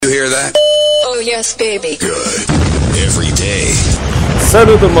hear that? Oh yes, baby. Good. Every day.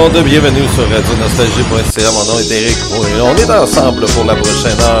 Salut tout le monde, bienvenue sur RadioNostalgie.ca. Mon nom est Erik. Oui, on est ensemble pour la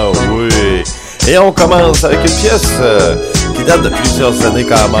prochaine heure, oui. Et on commence avec une pièce qui date de plusieurs années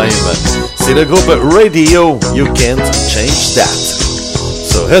quand même. C'est le groupe Raydio, You Can't Change That.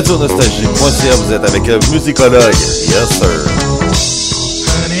 Sur RadioNostalgie.ca, vous êtes avec le Musicologue. Yes, sir.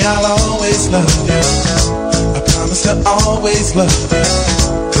 Honey, I'll always love you. I promise to always love you.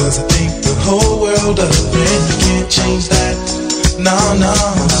 'Cause I think the whole world of you, and you can't change that. No, no.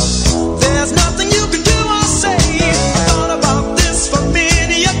 There's nothing you can do or say. I thought about this for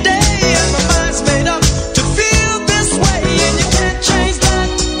many a day, and my mind's made up to feel this way, and you can't change that.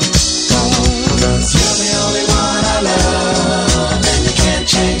 'Cause you're the only one I love, and you can't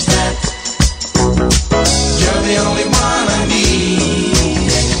change that. You're the only one I need,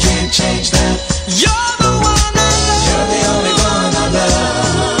 and you can't change that. You're the one I love. You're the only one I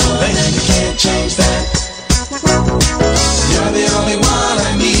love, and you can't change that. You're the only one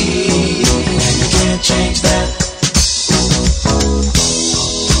I need, and you can't change that.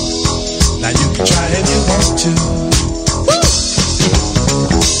 Now you can try if you want to. Woo! You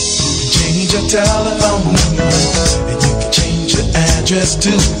can change your telephone number, and you can change your address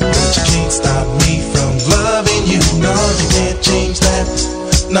too. But you can't stop me from loving you. No, you can't change that.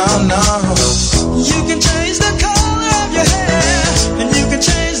 No, no. You can change the color of your hair, and you can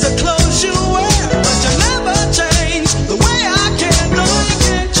change the clothes you wear, but you never change the way I care. No, you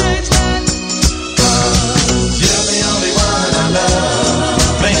can't change that. 'Cause you're the only one I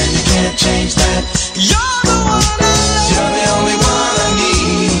love, man, you can't change that. You're the one I love. You're the only one I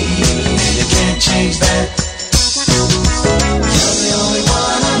need, and you can't change that. You're the only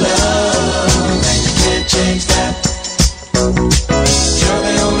one I love, and you can't change that. You're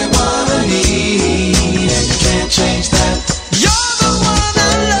the only one I need, and you can't change that. You're the one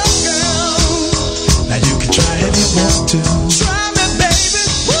I love, girl. Now you can try if you want to. Try me, baby.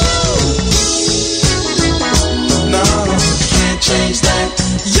 Woo! No, you can't change that.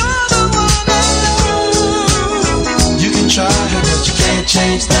 You're the one I love. You can try, but you can't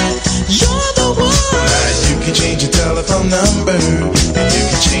change that. You're the one. Now you can change your telephone number, and you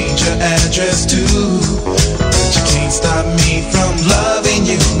can change your address too. But you can't stop me from loving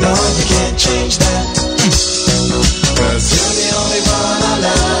you. No, you can't change that. 'Cause you're the only one I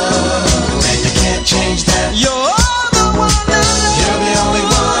love, and you can't change that. You're the one I love. You're the only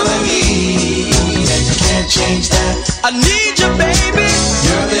one I need, and you can't change that. I need you, baby.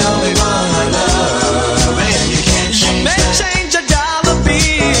 You're the only one I love, and you can't change that. You may change a dollar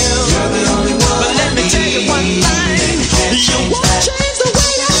bill. You're the only one. But let me tell you one thing. You won't change the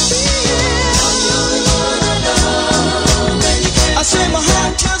way I feel. You're the only one I love, and you can't. I say my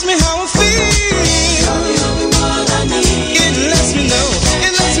heart tells me how I feel. You're the only one I need. It lets me know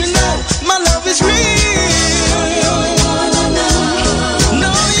my love is real. You're the only one I love.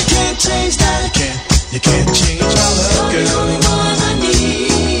 No, you can't change that. You can't change my love, girl. You're the only one I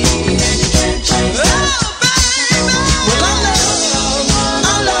need, and you can't change that. Oh, baby. Well, I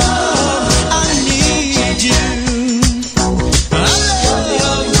need you.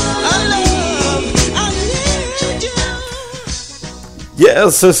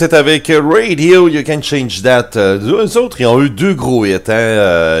 Yes, c'est avec Raydio, You Can Change That. Eux autres, ils ont eu deux gros hits,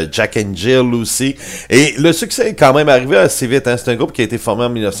 hein? Jack and Jill aussi. Et le succès est quand même arrivé assez vite. Hein? C'est un groupe qui a été formé en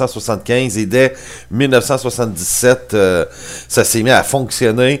 1975 et dès 1977, ça s'est mis à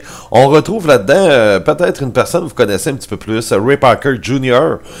fonctionner. On retrouve là-dedans peut-être une personne que vous connaissez un petit peu plus, Ray Parker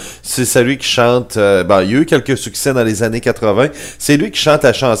Jr. C'est celui qui chante... il y a eu quelques succès dans les années 80. C'est lui qui chante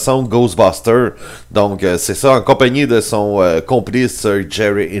la chanson Ghostbuster. Donc, c'est ça, en compagnie de son complice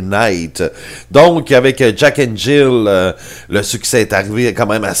Jerry Knight. Donc, avec Jack and Jill, le succès est arrivé quand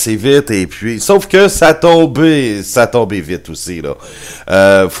même assez vite. Et puis, sauf que ça a tombé vite aussi, là.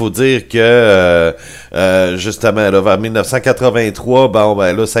 Faut dire que, justement, là, vers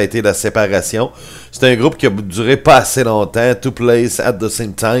 1983, là, ça a été la séparation. C'est un groupe qui a duré pas assez longtemps. Two Places at the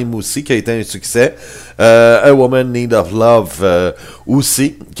Same Time aussi, qui a été un succès. A Woman Need of Love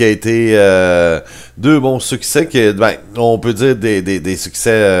aussi, qui a été deux bons succès. On peut dire des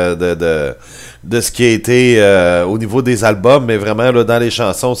succès de ce qui a été au niveau des albums, mais vraiment là, dans les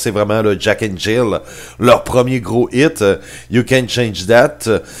chansons, c'est vraiment là, Jack and Jill, leur premier gros hit, You Can't Change That.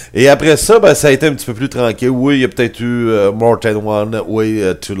 Et après ça, ça a été un petit peu plus tranquille. Oui, il y a peut-être eu More Than One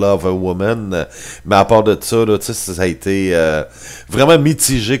Way to Love a Woman, mais à part de ça, là, ça a été vraiment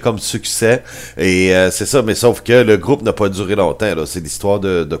mitigé comme succès. Et c'est ça, mais sauf que le groupe n'a pas duré longtemps. Là. C'est l'histoire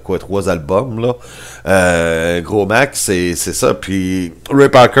de quoi, 3 albums, là. Gros max, c'est ça. Puis Ray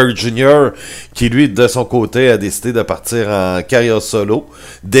Parker Jr., qui lui, de son côté, a décidé de partir en carrière solo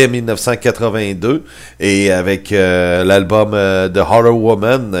dès 1982, et avec l'album The Horror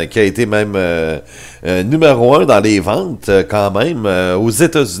Woman, qui a été même numéro 1 dans les ventes, quand même, aux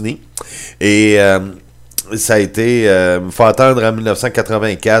États-Unis. Et ça a été, faut attendre en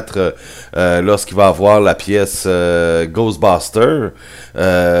 1984 lorsqu'il va avoir la pièce Ghostbuster,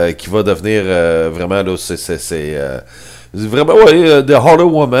 qui va devenir vraiment, là, c'est vraiment, ouais, The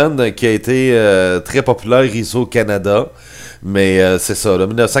Horror Woman, qui a été très populaire ici au Canada. Mais c'est ça, là,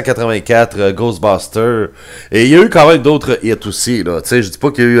 1984, Ghostbuster. Et il y a eu quand même d'autres hits aussi, là. Tu sais, je dis pas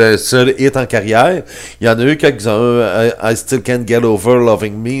qu'il y a eu un seul hit en carrière. Il y en a eu quelques-uns. I Still Can't Get Over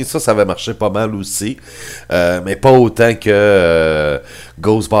Loving Me. Ça avait marché pas mal aussi. Mais pas autant que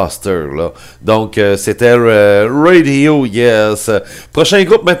Ghostbuster, là. Donc, c'était Raydio, yes. Prochain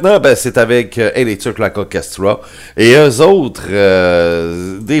groupe maintenant, ben, c'est avec Electric Light Orchestra. Et eux autres,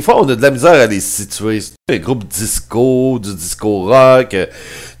 des fois, on a de la misère à les situer. C'est un groupe disco, du disco rock,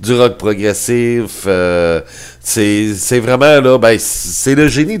 du rock progressif. C'est vraiment, là, ben, c'est le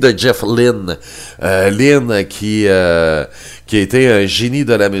génie de Jeff Lynn. Lynn qui a été un génie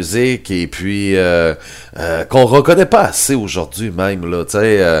de la musique, et puis qu'on reconnaît pas assez aujourd'hui même, là, tu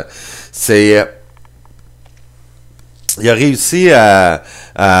sais, c'est... il a réussi à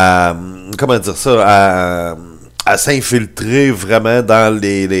comment dire ça, à s'infiltrer vraiment dans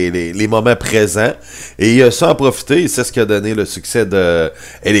les moments présents, et il a su en profiter, et c'est ce qui a donné le succès de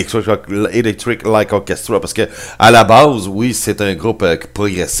Electric Light Orchestra, parce que à la base, oui, c'est un groupe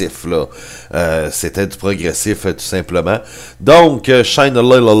progressif, là. C'était du progressif, tout simplement. Donc, Shine a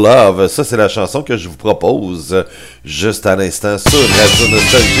Little Love, ça c'est la chanson que je vous propose juste à l'instant sur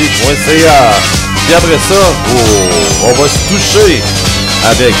radionostalgie.ca. Puis après ça, on va se toucher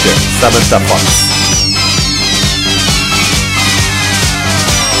avec Samantha Fox.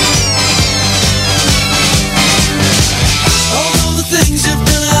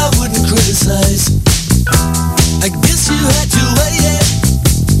 I guess you had to wait it.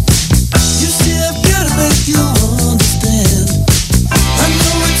 You see, I've gotta make you understand. I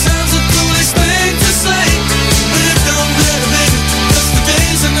know it sounds a foolish thing to say, but it don't matter, baby, 'cause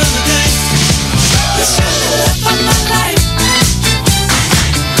today's another day. You shine the light on my life.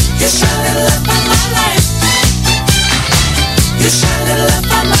 You shine the light on my life.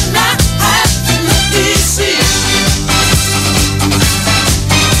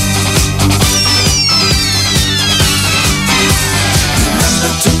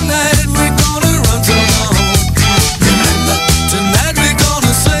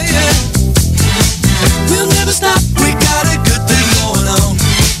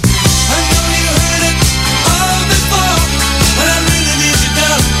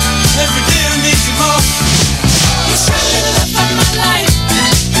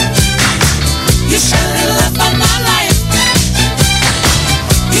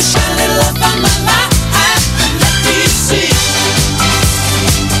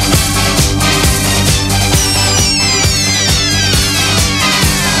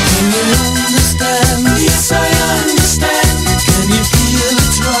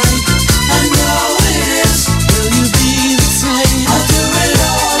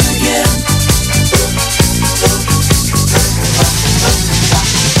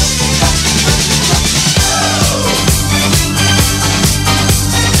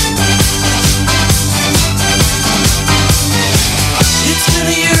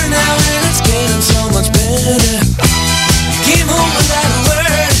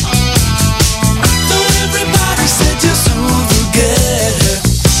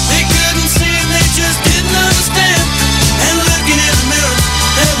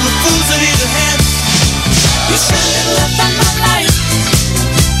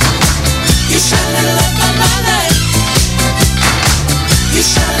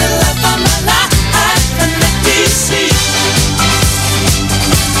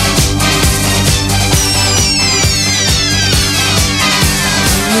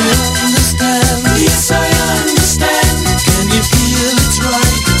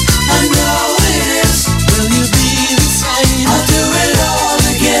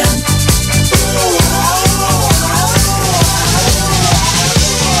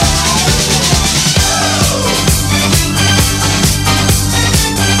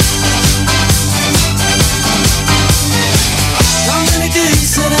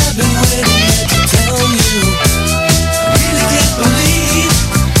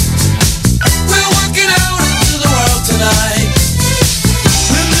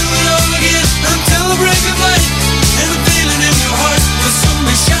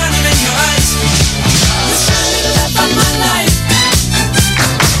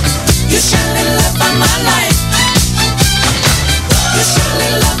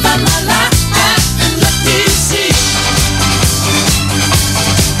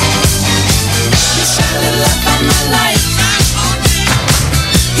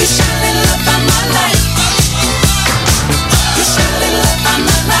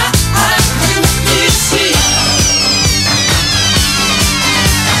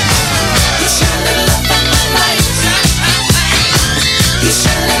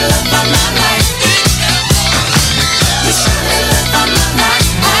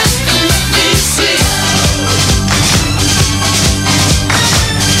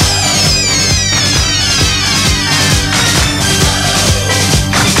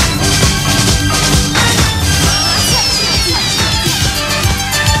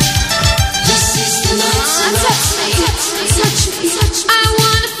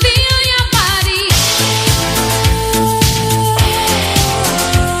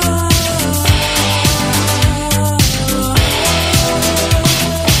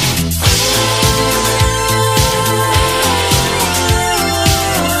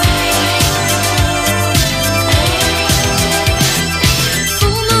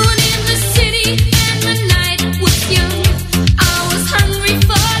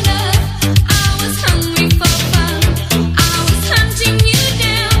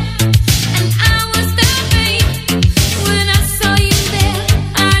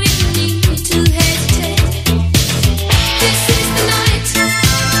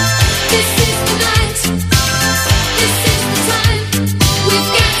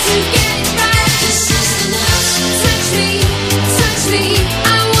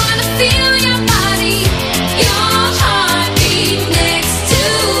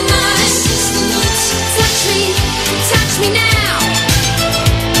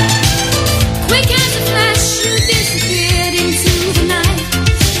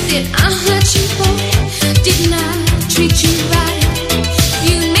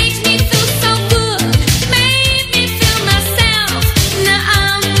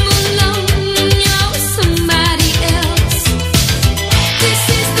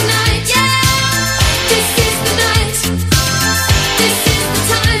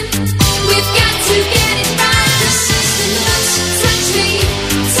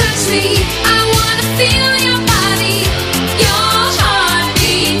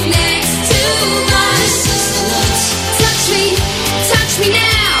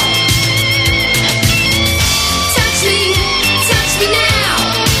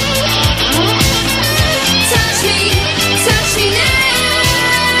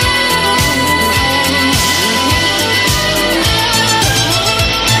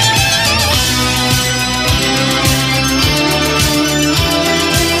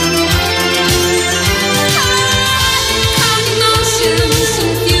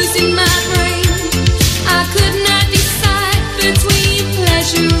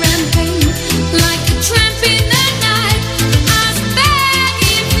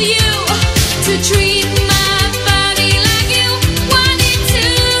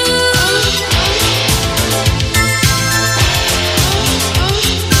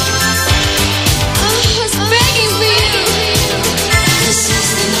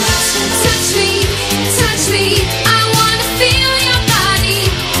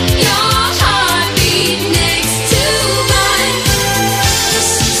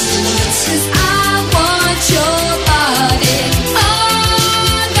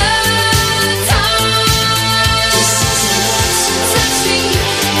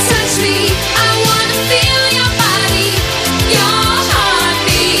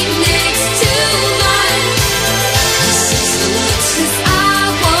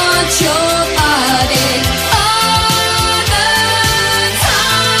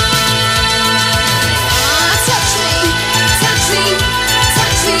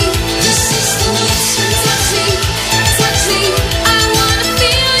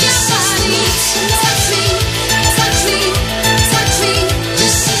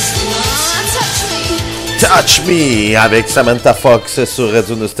 Touch Me avec Samantha Fox sur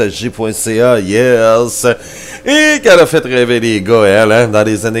radionostalgie.ca, yes! Et qu'elle a fait rêver les gars, elle, hein, dans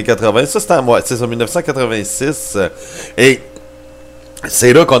les années 80. Ça, c'était en 1986. Et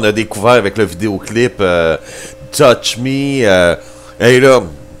c'est là qu'on a découvert avec le vidéoclip Touch Me. Et là,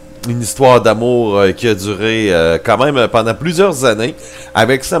 une histoire d'amour qui a duré quand même pendant plusieurs années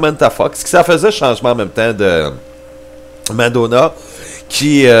avec Samantha Fox, qui ça faisait changement en même temps de Madonna,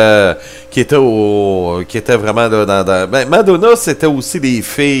 qui était vraiment là, ben, Madonna, c'était aussi des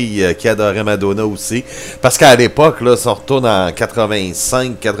filles qui adoraient Madonna aussi, parce qu'à l'époque, là, si on retourne en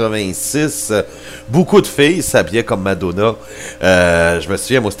 85, 86, beaucoup de filles s'habillaient comme Madonna. Je me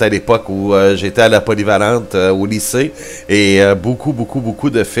souviens, moi, c'était à l'époque où j'étais à la polyvalente au lycée, et beaucoup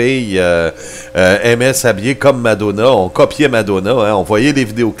de filles aimaient s'habiller comme Madonna. On copiait Madonna, hein, on voyait des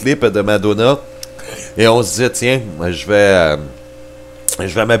vidéoclips de Madonna, et on se disait, tiens,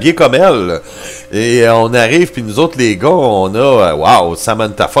 je vais m'habiller comme elle. Et on arrive, puis nous autres, les gars, on a, wow,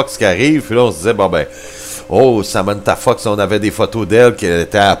 Samantha Fox qui arrive. Puis là, on se disait, bon ben, oh, Samantha Fox, on avait des photos d'elle qui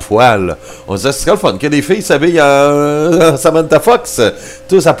était à poil. On se disait, c'est très le fun que les filles s'habillent en Samantha Fox,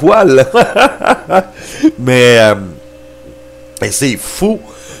 tous à poil. Mais c'est fou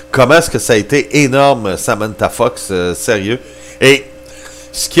comment est-ce que ça a été énorme, Samantha Fox, sérieux. Et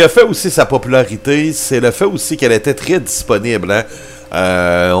ce qui a fait aussi sa popularité, c'est le fait aussi qu'elle était très disponible, hein.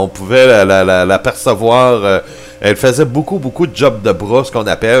 On pouvait la percevoir. Elle faisait beaucoup de jobs de bras, ce qu'on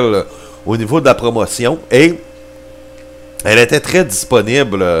appelle, au niveau de la promotion. Et elle était très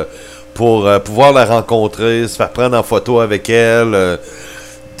disponible pour pouvoir la rencontrer, se faire prendre en photo avec elle.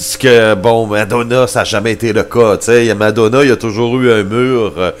 Ce que, bon, Madonna, ça n'a jamais été le cas. T'sais. Madonna, il y a toujours eu un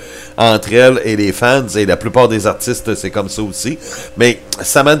mur entre elle et les fans. Et la plupart des artistes, c'est comme ça aussi. Mais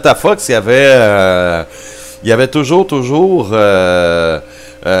Samantha Fox, il y avait toujours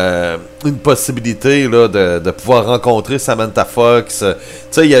une possibilité là, de pouvoir rencontrer Samantha Fox. Tu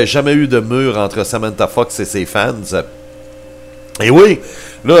sais, il n'y a jamais eu de mur entre Samantha Fox et ses fans. Et oui,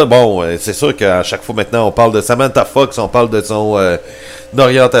 là, bon, c'est sûr qu'à chaque fois maintenant, on parle de Samantha Fox, on parle de son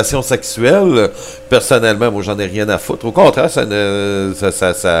orientation sexuelle. Personnellement, moi, j'en ai rien à foutre. Au contraire, je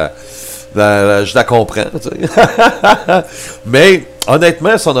la comprends. Tu sais. Mais,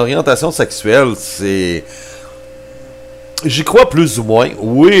 honnêtement, son orientation sexuelle, c'est... J'y crois plus ou moins.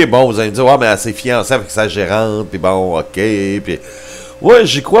 Oui, bon, vous allez me dire, ouais, mais elle s'est fiancée avec sa gérante, puis bon, ok, puis... Ouais,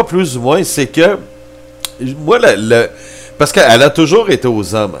 j'y crois plus ou moins, c'est que... Moi, parce qu'elle a toujours été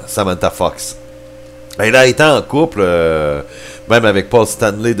aux hommes, Samantha Fox. Elle a été en couple, même avec Paul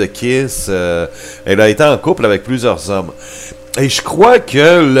Stanley de Kiss, elle a été en couple avec plusieurs hommes. Et je crois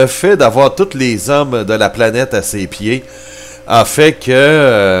que le fait d'avoir tous les hommes de la planète à ses pieds a fait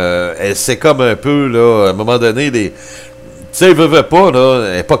que elle s'est comme un peu, là, à un moment donné, tu sais, elle veut pas, là,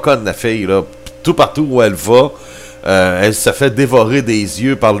 elle est pas conne, la fille, là. Tout partout où elle va, elle se fait dévorer des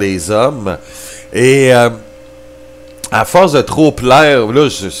yeux par les hommes. Et à force de trop plaire, là,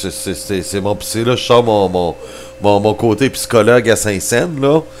 c'est là je sors mon côté psychologue à Saint-Saëns,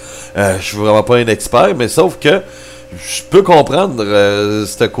 là. Je suis vraiment pas un expert, mais sauf que je peux comprendre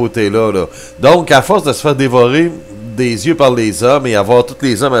ce côté-là, là. Donc, à force de se faire dévorer des yeux par les hommes et avoir tous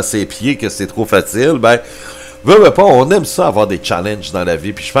les hommes à ses pieds, que c'est trop facile, ben, veut pas, on aime ça, avoir des challenges dans la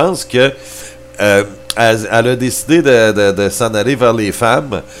vie. Puis je pense que elle a décidé de s'en aller vers les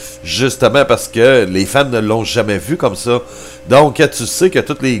femmes, justement parce que les femmes ne l'ont jamais vu comme ça. Donc, tu sais que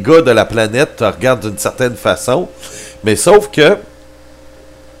tous les gars de la planète te regardent d'une certaine façon, mais sauf que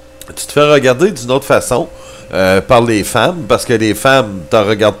tu te fais regarder d'une autre façon par les femmes, parce que les femmes te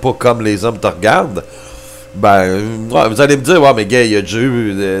regardent pas comme les hommes te regardent. Ben, ouais, vous allez me dire, ouais, mais gars, il y a déjà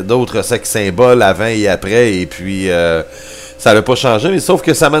eu d'autres sex symboles avant et après, et puis ça n'a pas changé, mais sauf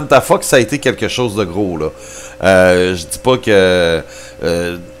que Samantha Fox, ça a été quelque chose de gros, là. Je dis pas que... tu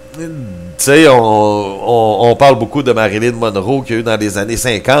sais, on parle beaucoup de Marilyn Monroe qu'il y a eu dans les années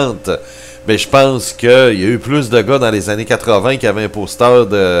 50, mais je pense qu'il y a eu plus de gars dans les années 80 qui avaient un poster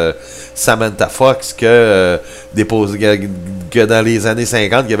de Samantha Fox que dans les années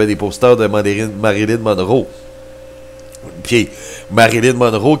 50 il y avait des posters de Marilyn Monroe. Puis Marilyn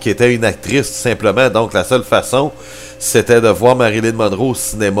Monroe qui était une actrice tout simplement, donc la seule façon c'était de voir Marilyn Monroe au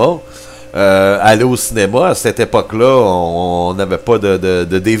cinéma. Aller au cinéma, à cette époque-là, on n'avait pas de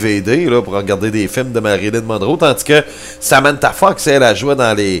DVD là, pour regarder des films de Marilyn Monroe, tandis que Samantha Fox, elle a joué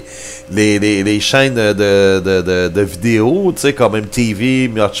dans les chaînes de vidéos, tu sais, comme MTV,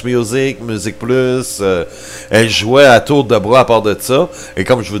 Much Music, Music Plus. Elle jouait à tour de bras à part de ça. Et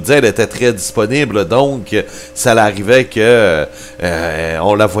comme je vous disais, elle était très disponible, donc ça l'arrivait que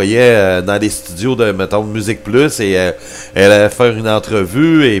on la voyait dans les studios de, mettons, Music Plus, et elle allait faire une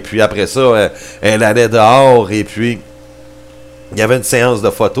entrevue, et puis après ça, ça, elle allait dehors et puis il y avait une séance de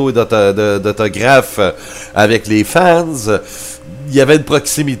photos et d'autographes avec les fans. Il y avait une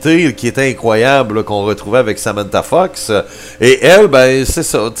proximité qui était incroyable là, qu'on retrouvait avec Samantha Fox. Et elle, ben c'est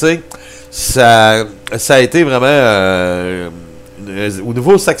ça, tu sais, ça a été vraiment au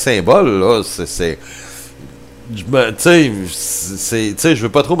niveau sex symbole, là, tu sais, je veux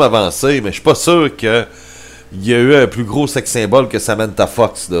pas trop m'avancer, mais je suis pas sûr que il y a eu un plus gros sex symbole que Samantha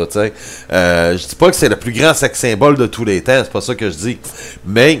Fox, là, tu sais. Je dis pas que c'est le plus grand sex symbole de tous les temps, c'est pas ça que je dis.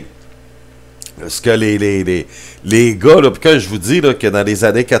 Mais, ce que les gars, là, puis quand je vous dis là, que dans les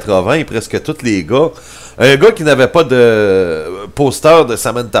années 80, presque tous les gars, un gars qui n'avait pas de poster de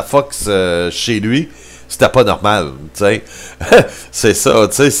Samantha Fox chez lui, c'était pas normal, tu sais. C'est ça,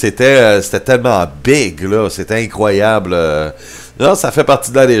 tu sais, c'était tellement big, là, c'était incroyable. Non, ça fait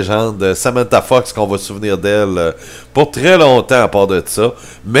partie de la légende. Samantha Fox, qu'on va se souvenir d'elle pour très longtemps à part de ça.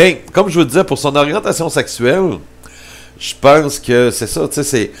 Mais, comme je vous disais, pour son orientation sexuelle, je pense que c'est ça, tu sais,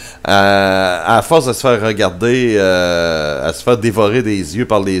 c'est à force de se faire regarder, à se faire dévorer des yeux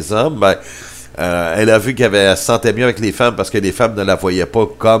par les hommes, ben, elle a vu qu'elle se sentait mieux avec les femmes parce que les femmes ne la voyaient pas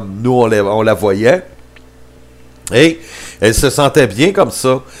comme nous, on la voyait. Et elle se sentait bien comme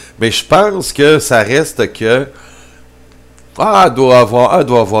ça. Mais je pense que ça reste que elle doit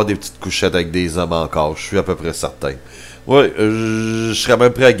avoir des petites couchettes avec des hommes encore. Je suis à peu près certain. Oui, je serais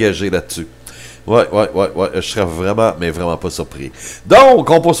même prêt à gager là-dessus. Ouais. Je serais vraiment, mais vraiment pas surpris. Donc,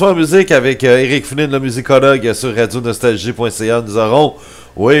 on poursuit en musique avec Erik Flynn, le musicologue, sur radionostalgie.ca. Nous aurons,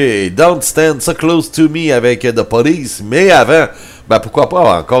 Don't Stand So Close To Me avec The Police. Mais avant, ben pourquoi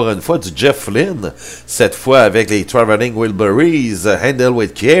pas encore une fois du Jeff Flynn, cette fois avec les Traveling Wilburys, Handle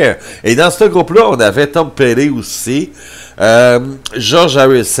With Care. Et dans ce groupe-là, on avait Tom Petty aussi, George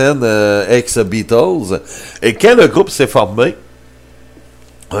Harrison, ex-Beatles. Et quand le groupe s'est formé,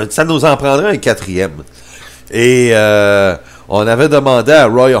 ça nous en prendrait un quatrième. Et on avait demandé à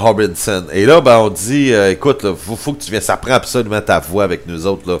Roy Orbison. Et là, ben, on dit, écoute, il faut que tu viennes, ça prend absolument ta voix avec nous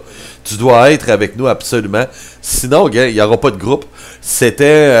autres, là. Tu dois être avec nous absolument. Sinon, il n'y aura pas de groupe.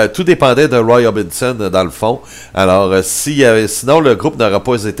 Tout dépendait de Roy Orbison, dans le fond. Alors, sinon, le groupe n'aurait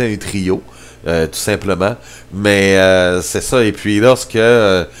pas été un trio. Tout simplement. Mais c'est ça. Et puis lorsque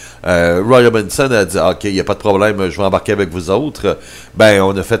Roy Orbison a dit OK, il n'y a pas de problème, je vais embarquer avec vous autres, ben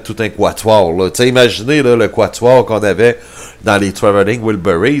on a fait tout un quatuor. Tu sais, imaginez là, le quatuor qu'on avait dans les Traveling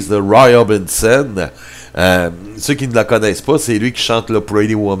Wilburys, de Roy Orbison. Ceux qui ne la connaissent pas, c'est lui qui chante le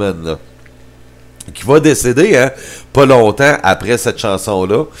Pretty Woman, là, qui va décéder pas longtemps après cette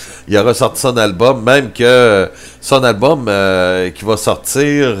chanson-là. Il a ressorti son album, même que son album qui va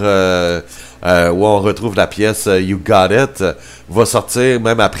sortir, où on retrouve la pièce You Got It, va sortir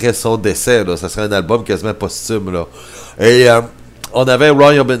même après son décès. Là. Ça serait un album quasiment posthume. Là. Et on avait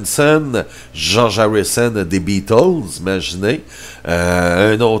Roy Orbison, George Harrison des Beatles, imaginez,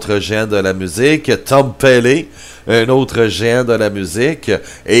 un autre géant de la musique, Tom Petty, un autre géant de la musique,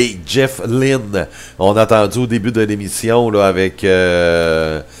 et Jeff Lynne. On a entendu au début de l'émission là, avec Shine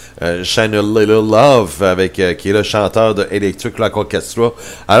a Little Love, qui est le chanteur de Electric Light Orchestra.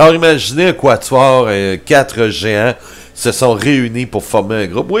 Alors imaginez un quatuor, 4 géants se sont réunis pour former un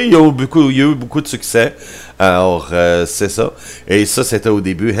groupe. Oui, il y a eu beaucoup de succès. Alors, c'est ça. Et ça, c'était au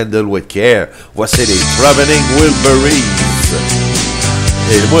début, Handle With Care. Voici les Traveling Wilburys.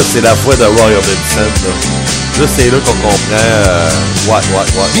 Et moi, c'est la voix de Roy Orbison. Là, c'est là qu'on comprend. Ouais.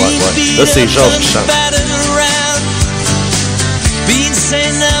 Là, c'est George qui chante. Been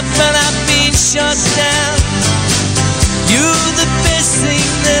sent up and I've been shut down. You're the best thing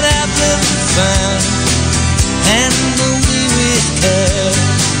that I've ever found. Handle me with care.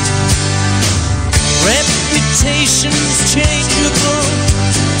 Reputation's changeable,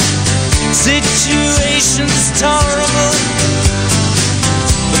 situation's tolerable,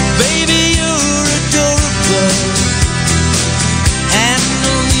 but baby you're adorable.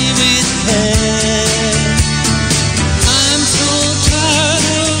 Handle me with care. I'm so tired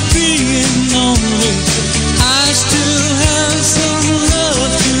of being lonely. I still have some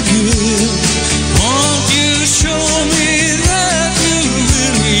love to give. Won't you show me that you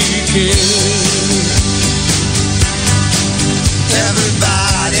really care?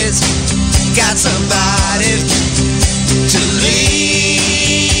 Everybody's got somebody to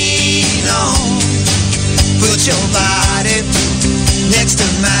lean on. Put your body next to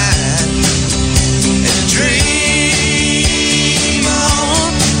mine and dream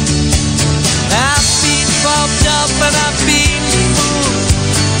on. I've been bobbed up and I've been fooled.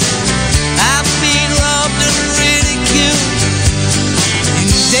 I've been robbed and ridiculed in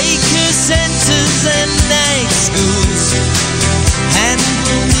daycare centers and night schools.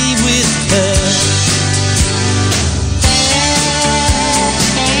 Handle me with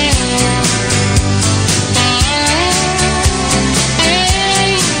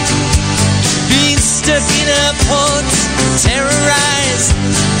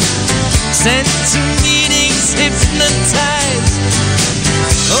Sent to meetings, hypnotized,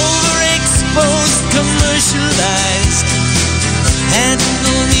 overexposed, commercialized.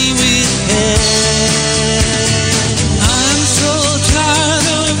 Handle me with care. I'm so tired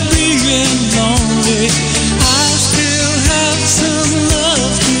of being lonely. I still have some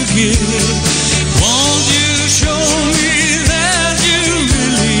love to give. Won't you show me that you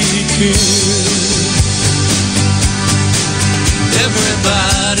really care?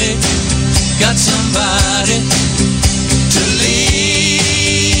 Everybody got somebody to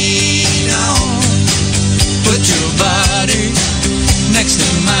lean on. Put your body next to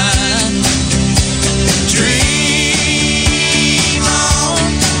mine. Dream on.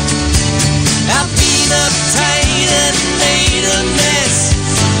 I've been uptight and made a mess,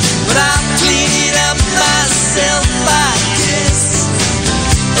 but I'll clean it up myself, I guess.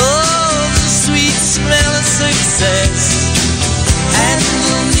 Oh, the sweet smell of success.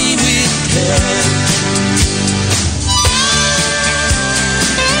 Handle me with care.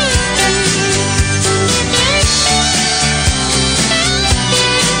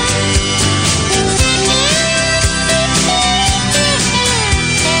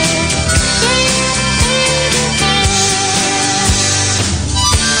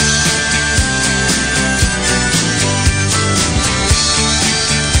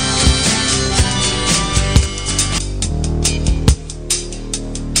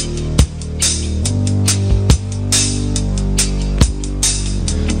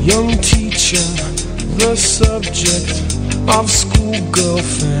 Young teacher, the subject of schoolgirl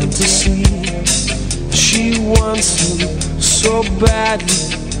fantasy. She wants him so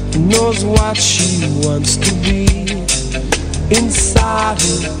badly, knows what she wants to be. Inside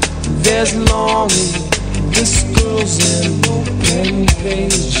her, there's longing. This girl's an open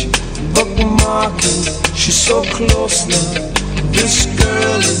page, bookmarking. She's so close now. This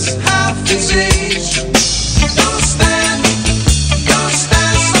girl is half his age. Don't stand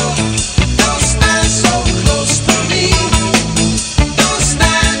so close to me. Don't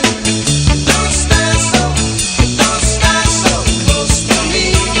stand so close to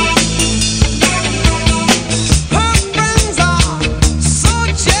me. Her friends are so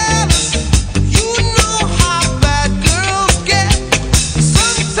jealous. You know how bad girls get.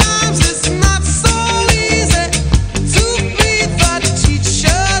 Sometimes it's not so easy to be the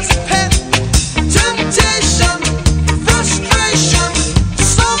teacher's pet. Temptation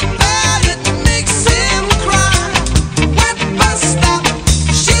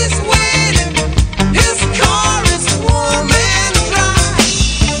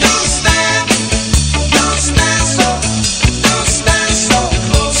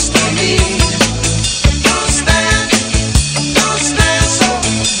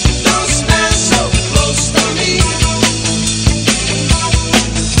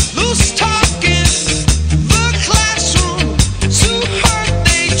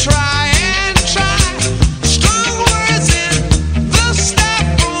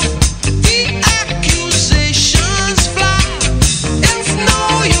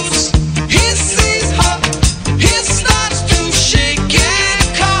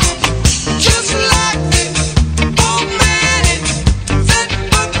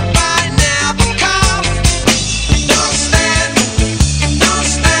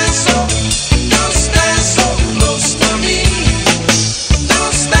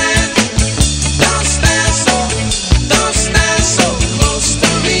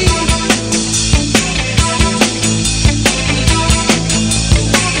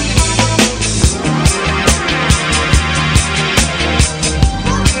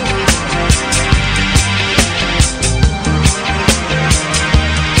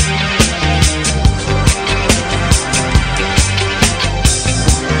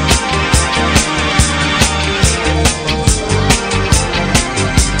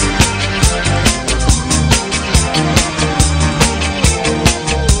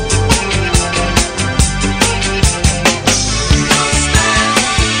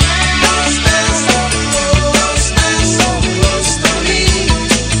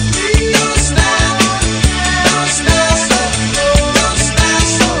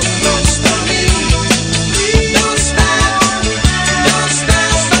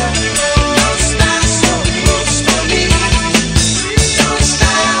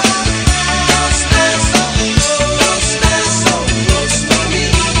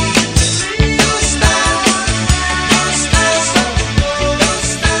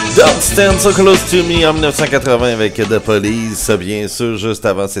Don't Stand So Close To Me en 1980 avec The Police. Bien sûr, juste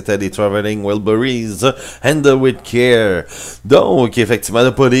avant, c'était les Traveling Wilburys, Handle With Care. Donc, effectivement,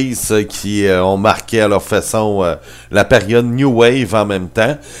 The Police qui ont marqué à leur façon la période New Wave en même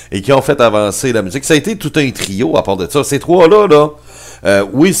temps et qui ont fait avancer la musique. Ça a été tout un trio à part de ça. Ces trois-là,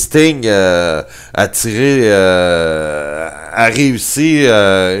 oui, Sting a réussi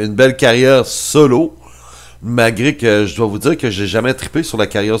une belle carrière solo. Malgré que je dois vous dire que j'ai jamais trippé sur la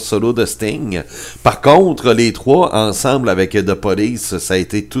carrière solo de Sting. Par contre, les trois, ensemble avec The Police, ça a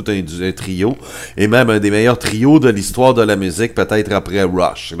été tout un trio. Et même un des meilleurs trios de l'histoire de la musique, peut-être après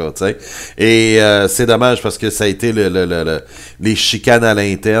Rush, là, tu sais. Et c'est dommage parce que ça a été les chicanes à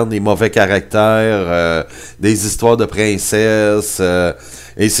l'interne, les mauvais caractères, des histoires de princesses...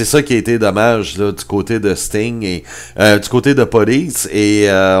 et c'est ça qui a été dommage là, du côté de Sting et du côté de Police. Et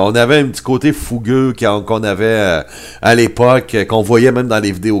on avait un petit côté fougueux qu'on avait à l'époque, qu'on voyait même dans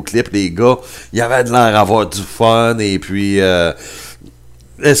les vidéoclips. Les gars, il y avait de l'air d'avoir du fun. Et puis,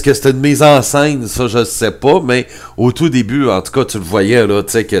 est-ce que c'était une mise en scène? Ça, je sais pas. Mais au tout début, en tout cas, tu le voyais, là,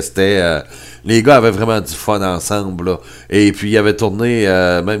 tu sais, que c'était... les gars avaient vraiment du fun ensemble, là. Et puis, ils avaient tourné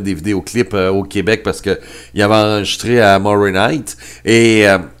même des vidéoclips au Québec parce que ils avaient enregistré à Murray Night. Et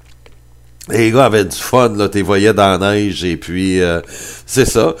les gars avaient du fun, là. T'es voyais dans la neige. Et puis, c'est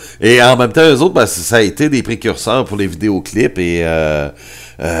ça. Et en même temps, eux autres, ben, ça a été des précurseurs pour les vidéoclips. Et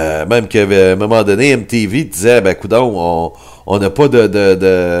même qu'à un moment donné, MTV disait, ben, coudonc, on n'a pas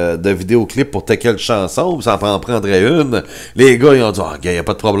de vidéoclip pour telle quelle chanson. Ça en prendrait une. Les gars, ils ont dit, il n'y a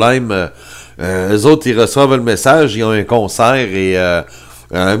pas de problème. Eux autres, ils reçoivent le message, ils ont un concert et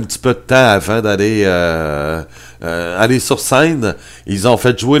un petit peu de temps avant d'aller aller sur scène, ils ont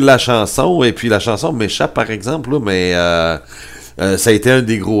fait jouer la chanson et puis la chanson m'échappe par exemple, là, mais ça a été un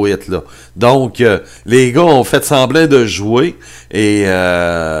des gros hits là. Donc les gars ont fait semblant de jouer et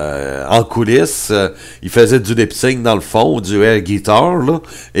en coulisses, ils faisaient du lip-sync dans le fond, du air guitar là,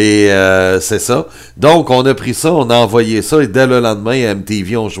 et c'est ça. Donc on a pris ça, on a envoyé ça et dès le lendemain à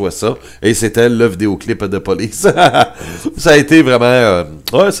MTV on jouait ça et c'était le vidéoclip de Police. Ça a été vraiment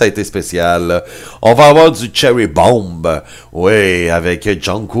ouais, ça a été spécial. On va avoir du Cherry Bomb, oui, avec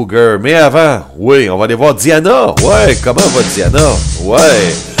John Cougar. Mais avant, oui, on va aller voir Diana. Ouais, comment va Diana?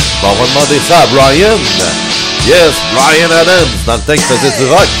 Ouais. Bon, on va demander ça à Bryan. Yes, Bryan Adams, dans le temps qu'il faisait du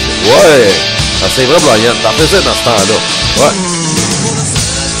rock. Ouais. Ah, c'est vrai, Bryan, t'en faisais dans ce temps-là. Ouais.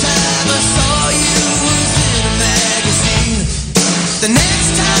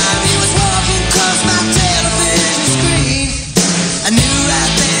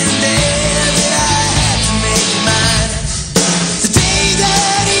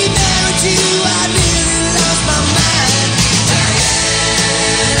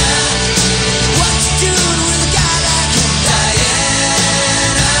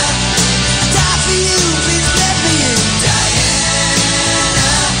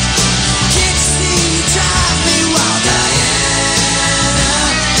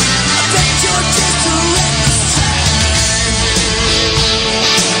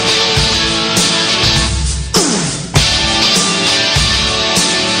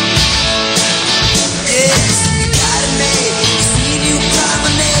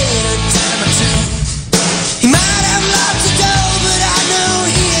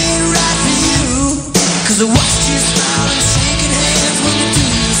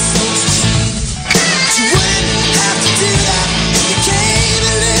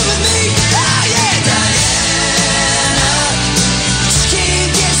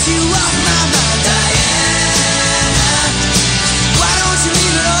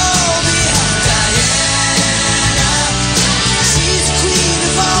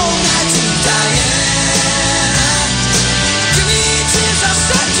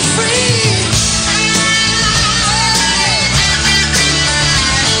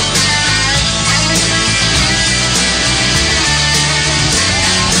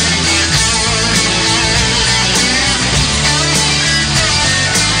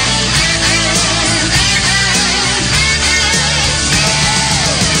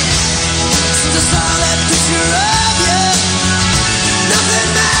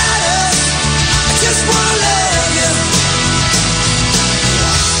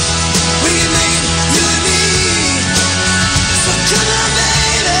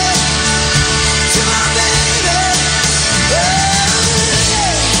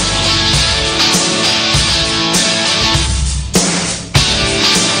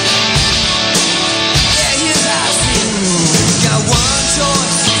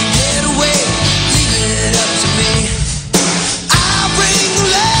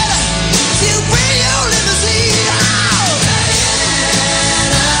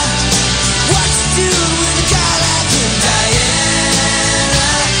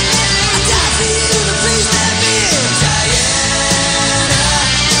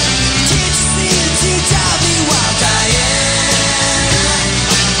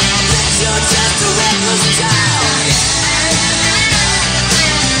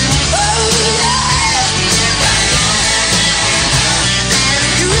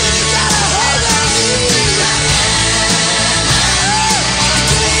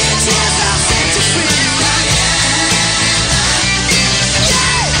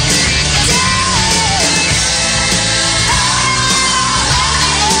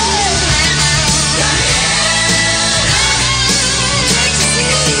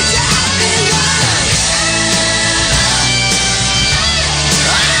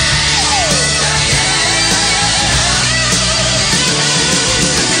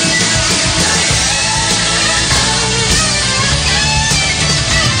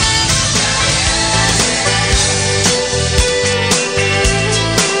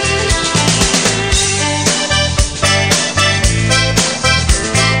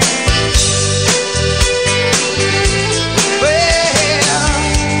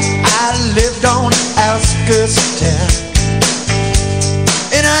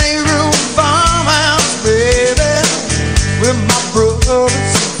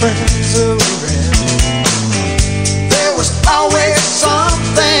 friends around. There was always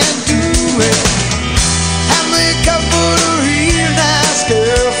something doing. And the couple of real nice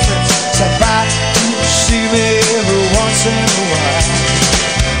girlfriends sat by to see me every once in a while.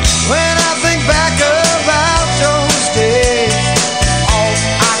 When I think back about those days, all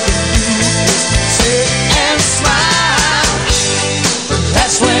I can do is sit and smile. But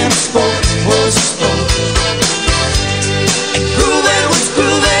that's when spoke was spoke. Grooving was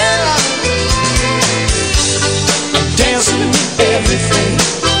grooving. Dancing with everything.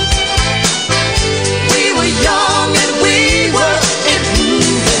 We were young and we were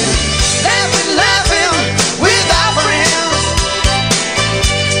improving. Laughing, laughing with our friends.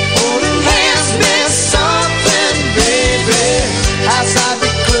 Holding hands meant something, baby. Outside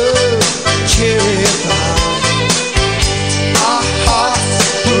the club, cherry bomb. Our hearts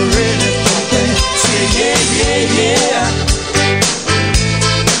were really pumping. Say yeah, yeah, yeah.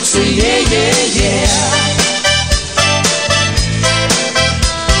 Say yeah, yeah, yeah.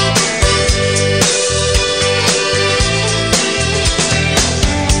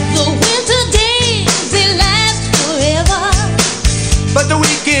 The winter days, they last forever. But the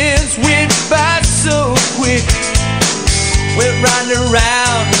weekends went by so quick. We're riding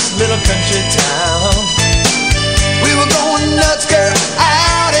around this little country town. We were going nuts, girl,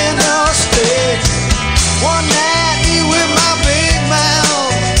 out in the sticks. One night, me with my big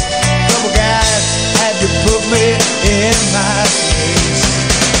mouth. Couple guys had to put me in my place.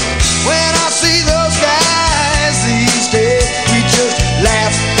 When I see those guys these days, we just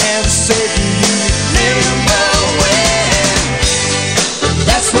laugh and say, do you remember when?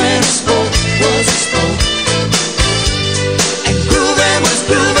 That's when spoke was spoke. And grooving was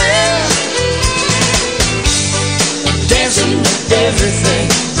grooving. Dancing with everything.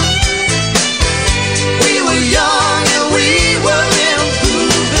 We were young and we were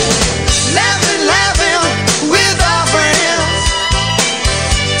improving. Laughing, laughing with our friends.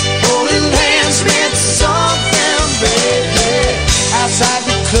 Holding hands meant something, baby. Outside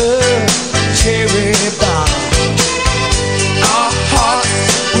the club, cherry bomb. Our hearts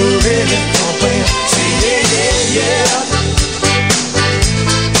were really pumping. Say yeah, yeah, yeah.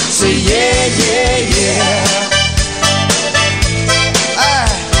 Say yeah, yeah, yeah.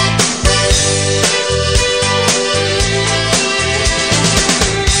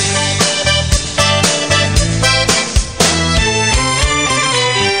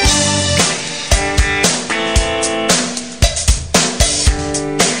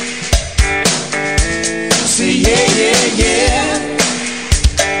 Say yeah, yeah, yeah.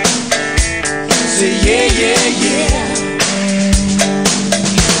 Say yeah, yeah, yeah.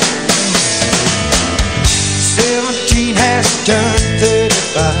 17 has turned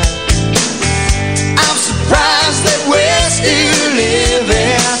 35. I'm surprised that we're still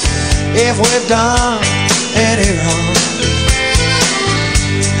living. If we've done any wrong,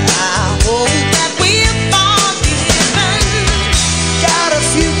 I hope that we're forgiven. Got a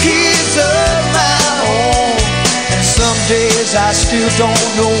few kids of my own, and some days I still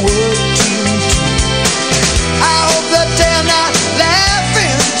don't know what to do. I hope that they're not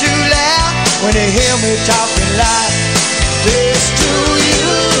laughing too loud when they hear me talking like this to you.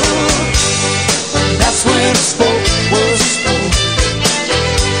 That's when spoke was spoke.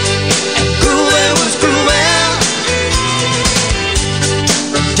 And grooving was grooving.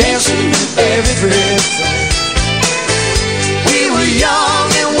 Dancing with everything. We were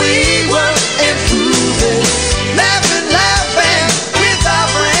young and we were improving. Laughing, laughing with our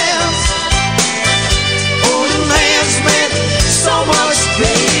friends. Holding hands meant so much,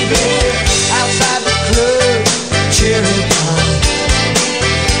 baby. Outside the club, cherry bomb.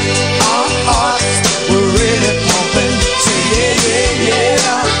 Our hearts were really pumping. Say yeah, yeah,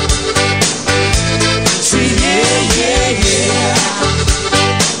 yeah. Say yeah, yeah, yeah.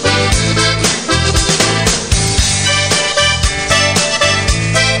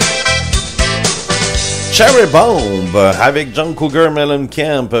 Cherry Bomb avec John Cougar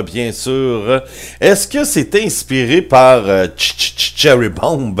Mellencamp, bien sûr. Est-ce que c'est inspiré par Cherry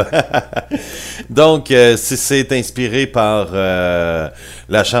Bomb? Donc, si c'est inspiré par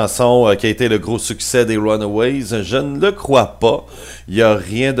la chanson qui a été le gros succès des Runaways, je ne le crois pas. Il n'y a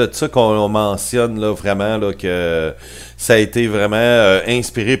rien de ça qu'on mentionne là, vraiment là, que ça a été vraiment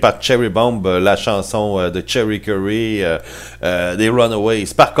inspiré par Cherry Bomb, la chanson de Cherry Curry des Runaways.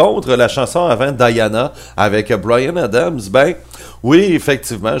 Par contre, la chanson avant Diana avec Bryan Adams, ben oui,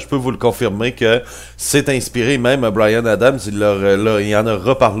 effectivement, je peux vous le confirmer que c'est inspiré, même Bryan Adams, il l'a il en a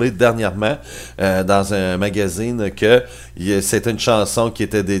reparlé dernièrement dans un magazine que c'est une chanson qui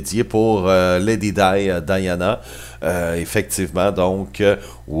était dédiée pour Lady Diana. Effectivement, donc,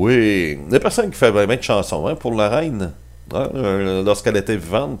 oui, il y a personne qui fait vraiment de chansons pour la reine. Lorsqu'elle était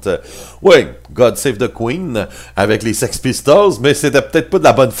vivante. Oui, God Save the Queen avec les Sex Pistols, mais c'était peut-être pas de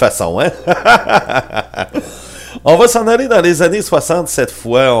la bonne façon, hein? On va s'en aller dans les années 60 cette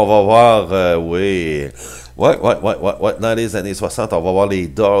fois. On va voir, oui. Ouais. Dans les années 60, on va voir les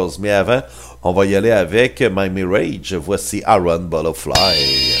Doors. Mais avant, on va y aller avec My Mirage. Voici Aaron Butterfly.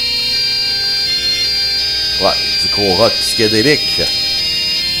 Ouais, du gros rock psychédélique.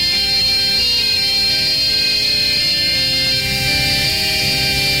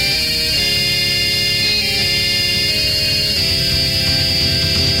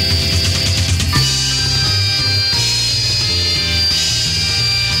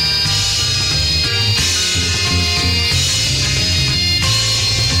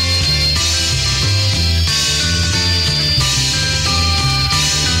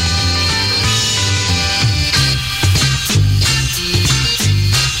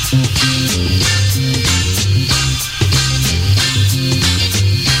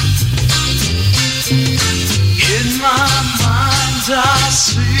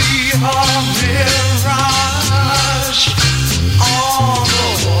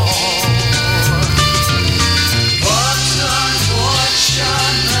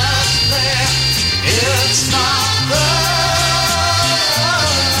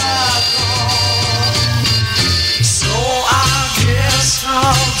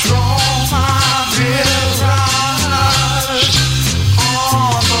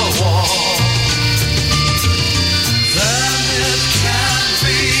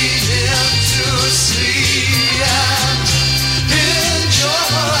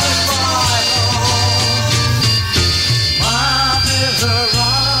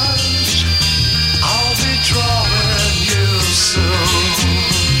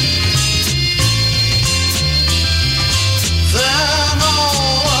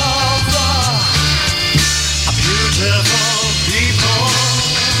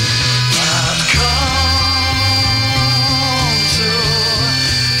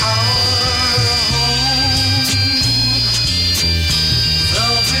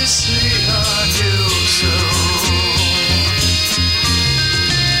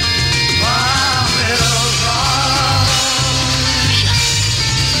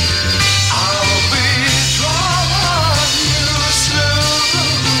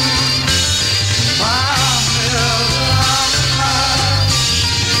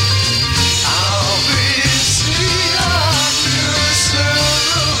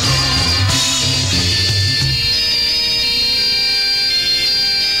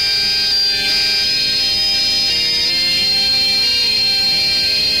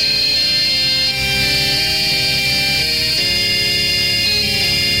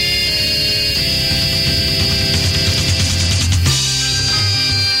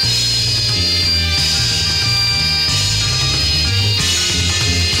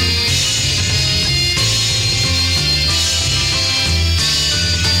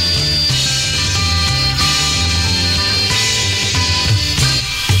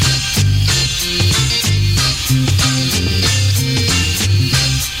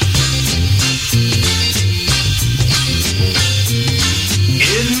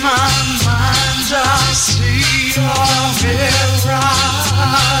 I see a mirage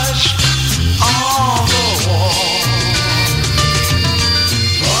on the wall,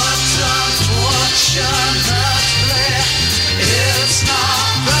 but unfortunately it's not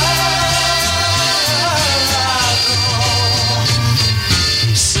there at all.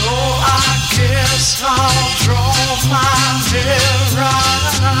 So I guess I'll draw my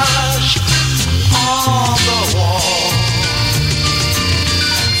mirage on the wall.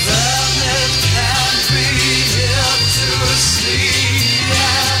 See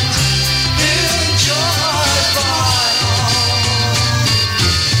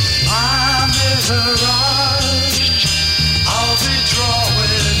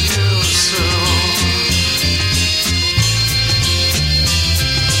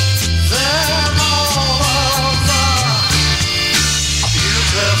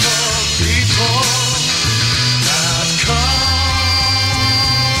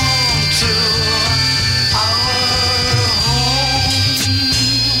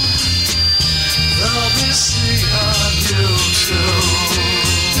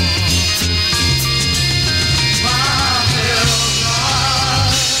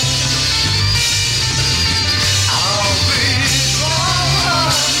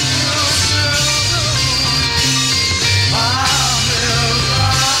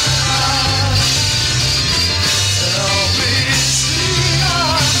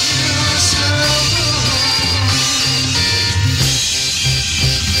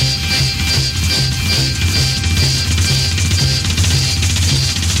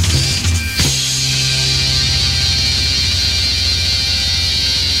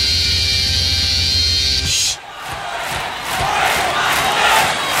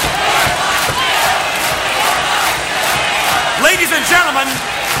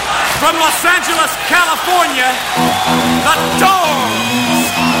Los Angeles, California, the Doors.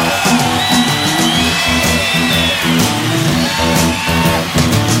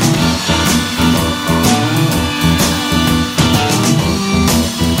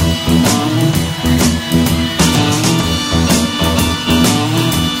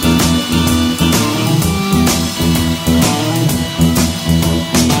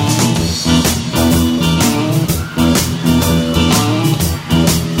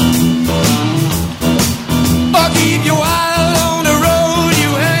 Keep your eye on the road,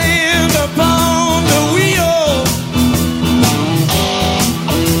 you hand upon the wheel.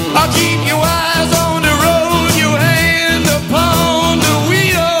 I'll keep your eyes on the road, you hand upon the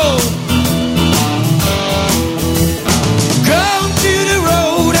wheel. Come to the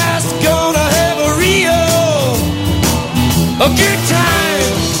Roadhouse, gonna have a good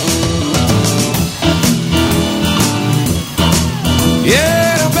time.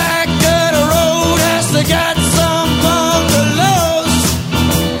 Yeah, the back of the Roadhouse, they got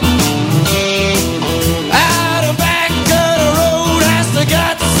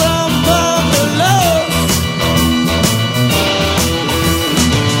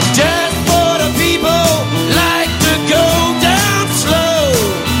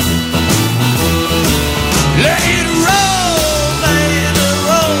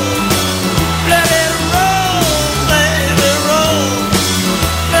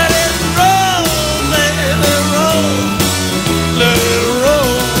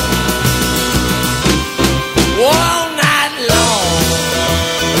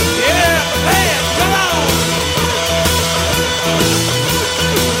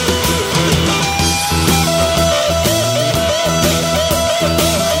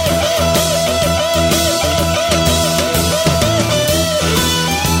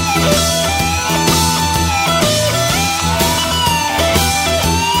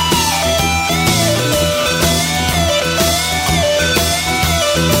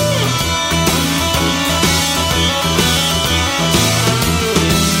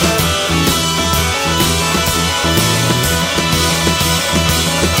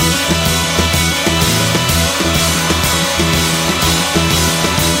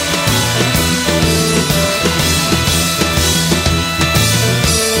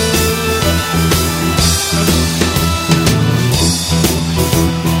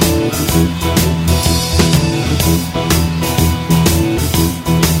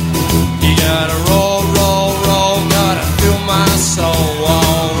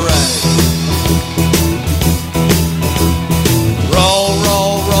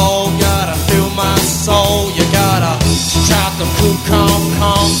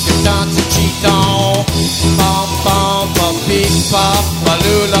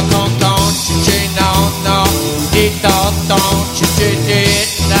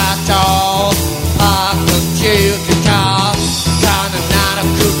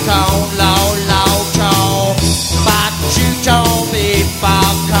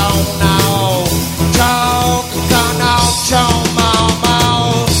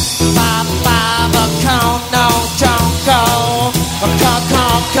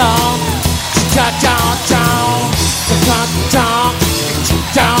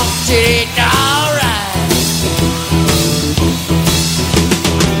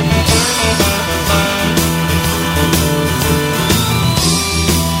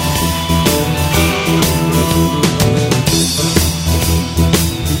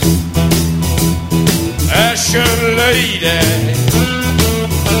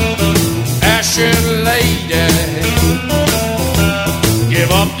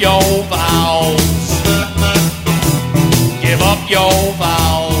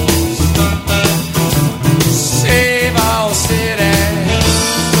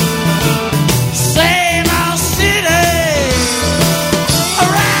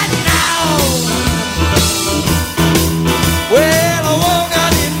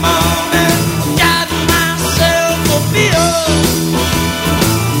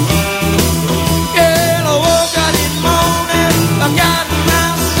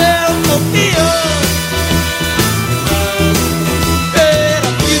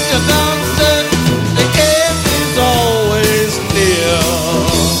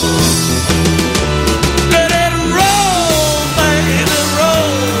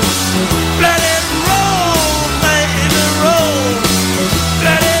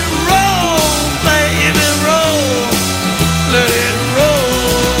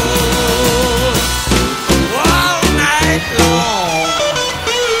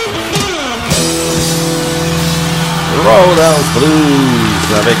Roadhouse Blues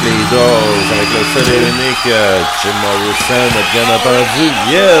avec les Doors, avec le seul et unique Jim Morrison, bien entendu.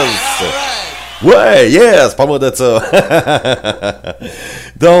 Yes! Ouais, yes! Pas moi de ça!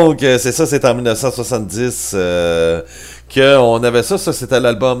 Donc, c'est ça, c'est en 1970 qu'on avait ça. Ça, c'était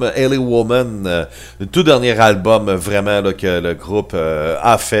l'album Alley Woman, le tout dernier album vraiment là, que le groupe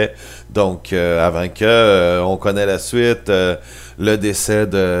a fait. Donc, avant que on connaît la suite, le décès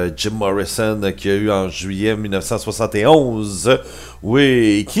de Jim Morrison qu'il y a eu en juillet 1971.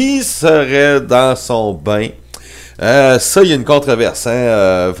 Oui, qui serait dans son bain? Ça, il y a une controverse,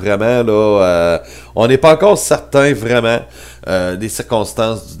 hein, vraiment, là, on n'est pas encore certain, vraiment, des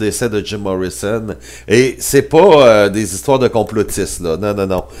circonstances du décès de Jim Morrison, et c'est pas des histoires de complotistes, là,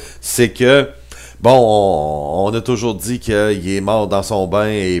 non, c'est que, bon, on a toujours dit qu'il est mort dans son bain,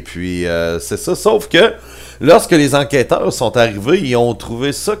 et puis, c'est ça, sauf que, lorsque les enquêteurs sont arrivés, ils ont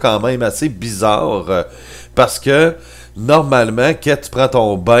trouvé ça quand même assez bizarre, parce que, normalement, quand tu prends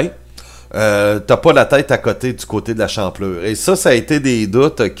ton bain, t'as pas la tête à côté du côté de la champlure. Et ça a été des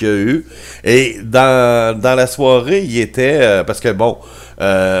doutes qu'il y a eu. Et dans la soirée, il était... parce que bon,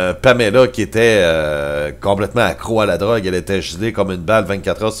 Pamela, qui était complètement accro à la drogue, elle était gelée comme une balle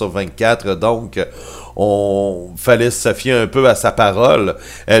 24 heures sur 24. Donc, on fallait se fier un peu à sa parole.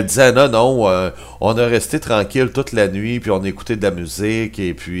 Elle disait non, on a resté tranquille toute la nuit, puis on a écouté de la musique,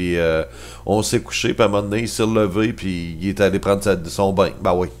 et puis on s'est couché, puis à un moment donné, il s'est relevé, puis il est allé prendre son bain.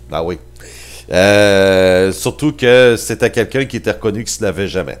 Ben oui. Surtout que c'était quelqu'un qui était reconnu qu'il ne se lavait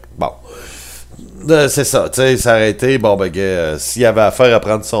jamais. Bon. C'est ça, tu sais, ça aurait été, bon, ben, s'il y avait affaire à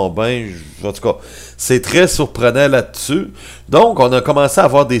prendre son bain, en tout cas, c'est très surprenant là-dessus. Donc, on a commencé à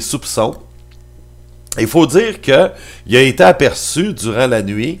avoir des soupçons. Il faut dire qu'il a été aperçu durant la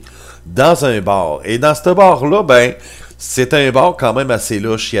nuit dans un bar. Et dans ce bar-là, ben, c'était un bar quand même assez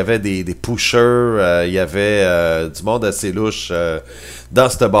louche. Il y avait des pushers, il y avait du monde assez louche dans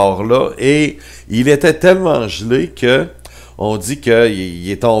ce bar-là. Et il était tellement gelé que on dit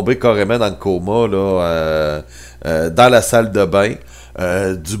qu'il est tombé carrément dans le coma là, dans la salle de bain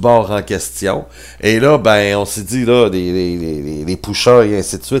du bar en question. Et là, ben, on s'est dit, là, les pushers et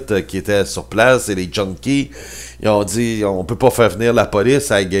ainsi de suite qui étaient sur place, et les junkies, ils ont dit, on peut pas faire venir la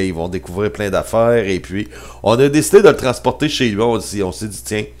police, ils vont découvrir plein d'affaires, et puis, on a décidé de le transporter chez lui. On s'est dit,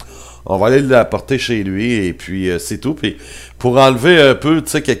 tiens, on va aller l'apporter chez lui, et puis c'est tout. Puis pour enlever un peu,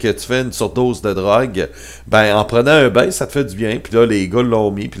 tu sais, que tu fais une surdose de drogue, ben en prenant un bain, ça te fait du bien. Puis là, les gars l'ont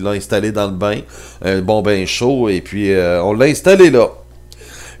mis, puis l'ont installé dans le bain, un bon bain chaud, et puis on l'a installé là.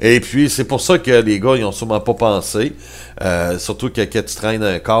 Et puis, c'est pour ça que les gars, ils ont sûrement pas pensé. Surtout que tu traînes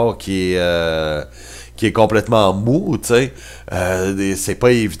un corps qui est complètement mou, tu sais. C'est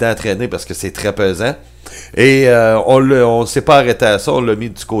pas évident à traîner parce que c'est très pesant. Et on s'est pas arrêté à ça, on l'a mis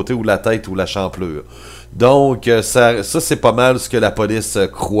du côté ou la tête ou la champlure. Donc, ça c'est pas mal ce que la police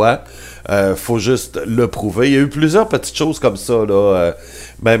croit. Faut juste le prouver. Il y a eu plusieurs petites choses comme ça, là.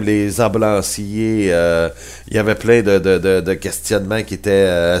 Même les ambulanciers, il y avait plein de questionnements qui étaient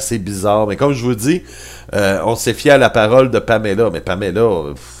assez bizarres. Mais comme je vous dis, on s'est fié à la parole de Pamela. Mais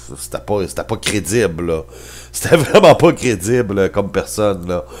Pamela, c'était pas crédible, là. C'était vraiment pas crédible comme personne,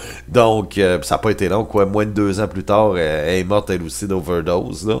 là. Donc, ça n'a pas été long, quoi. Moins de 2 ans plus tard, elle est morte, elle aussi,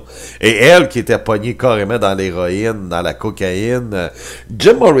 d'overdose, là. Et elle, qui était pognée carrément dans l'héroïne, dans la cocaïne,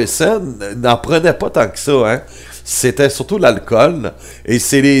 Jim Morrison n'en prenait pas tant que ça, hein. C'était surtout l'alcool. Et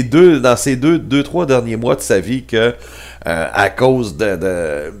c'est dans ces 3 derniers mois de sa vie que, à cause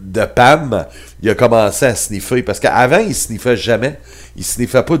de Pam, il a commencé à sniffer. Parce qu'avant, il sniffait jamais. Il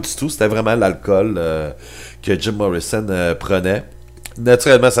sniffait pas du tout. C'était vraiment l'alcool que Jim Morrison prenait.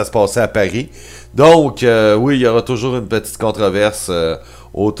 Naturellement, ça se passait à Paris. Donc, oui, il y aura toujours une petite controverse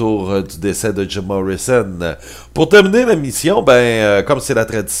autour du décès de Jim Morrison. Pour terminer la mission, comme c'est la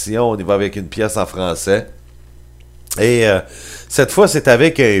tradition, on y va avec une pièce en français. Et cette fois, c'est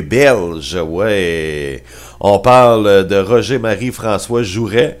avec un Belge, ouais. On parle de Roger-Marie-François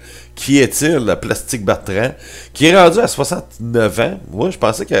Jouret. Qui est-il? Plastique Bertrand, qui est rendu à 69 ans. Moi, je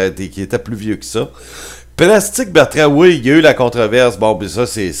pensais qu'il était plus vieux que ça. Plastique Bertrand, oui, il y a eu la controverse. Bon, puis ça,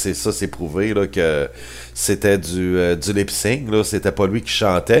 c'est prouvé là, que c'était du lip-sync, là, c'était pas lui qui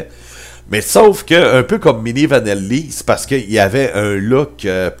chantait. Mais sauf que, un peu comme Milli Vanilli, c'est parce qu'il avait un look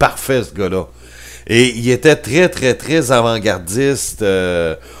parfait, ce gars-là. Et il était très, très, très avant-gardiste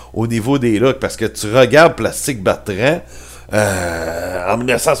au niveau des looks, parce que tu regardes Plastique Bertrand en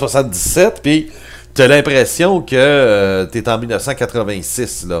 1977, puis t'as l'impression que t'es en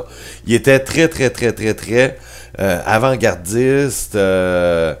 1986, là. Il était très, très, très, très, très avant-gardiste.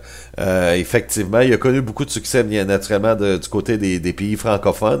 Effectivement, il a connu beaucoup de succès, bien naturellement, du côté des pays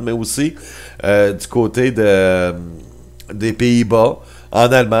francophones, mais aussi du côté des Pays-Bas.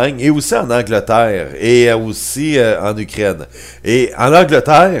 en Allemagne et aussi en Angleterre et aussi en Ukraine. Et en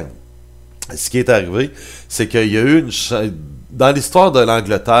Angleterre, ce qui est arrivé, c'est qu'il y a eu dans l'histoire de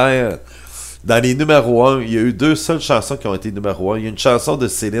l'Angleterre, dans les numéros 1, il y a eu 2 seules chansons qui ont été numéro 1. Il y a une chanson de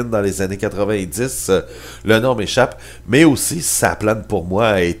Céline dans les années 90, le nom m'échappe, mais aussi Sa plane pour moi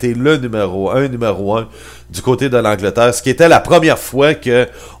a été le numéro 1 du côté de l'Angleterre, ce qui était la première fois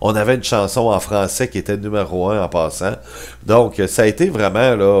qu'on avait une chanson en français qui était numéro 1 en passant. Donc, ça a été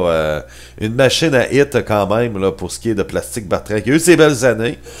vraiment là une machine à hit quand même là, pour ce qui est de Plastic Bertrand. Il y a eu ses belles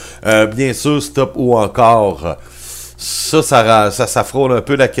années. Bien sûr, Stop ou encore... Ça frôle un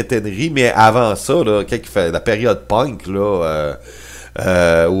peu la quétainerie, mais avant ça, là, quand il fait la période punk, là,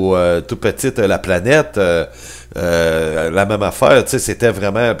 où tout petite la planète, la même affaire, tu sais, c'était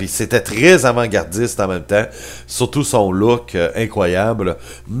vraiment, puis c'était très avant-gardiste en même temps, surtout son look incroyable,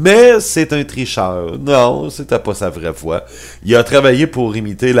 mais c'est un tricheur. Non, c'était pas sa vraie voix. Il a travaillé pour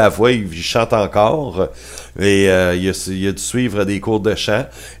imiter la voix, il chante encore, et il a dû suivre des cours de chant,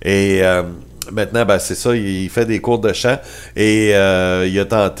 et maintenant, ben c'est ça, il fait des cours de chant et il a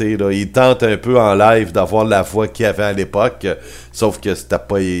tenté, là, il tente un peu en live d'avoir la voix qu'il avait à l'époque, sauf que c'est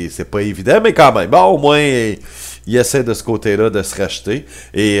pas évident, mais quand même, bon, au moins, il essaie de ce côté-là de se racheter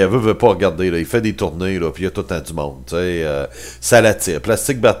et veut pas regarder, là, il fait des tournées, là, puis il y a tout le temps du monde, tu sais, ça l'attire.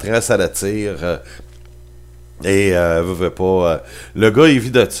 Plastic Bertrand, ça l'attire. Et veut pas. Le gars, il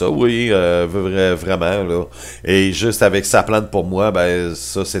vit de ça, oui, veut vraiment, là. Et juste avec Sa plante pour moi, ben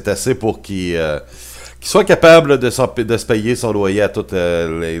ça, c'est assez pour qu'il soit capable de se payer son loyer à toutes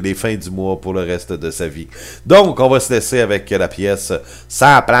les fins du mois pour le reste de sa vie. Donc, on va se laisser avec la pièce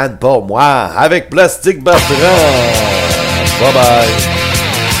Sa plante pour moi, avec Plastic Bertrand. Bye bye.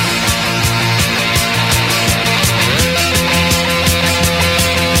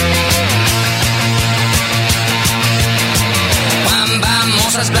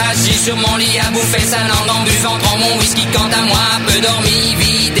 Sur mon lit à bouffer sa langue en buvant, prends mon whisky quant à moi, peu dormi,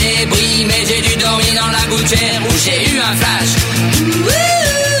 vie débris, mais j'ai dû dormir dans la gouttière où j'ai eu un flash.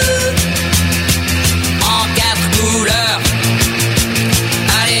 En 4 couleurs.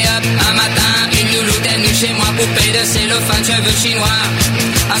 Allez hop, un matin, une louloute est venue chez moi, poupée de cellophane, cheveux chinois,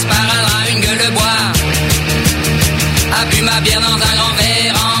 asparadrap.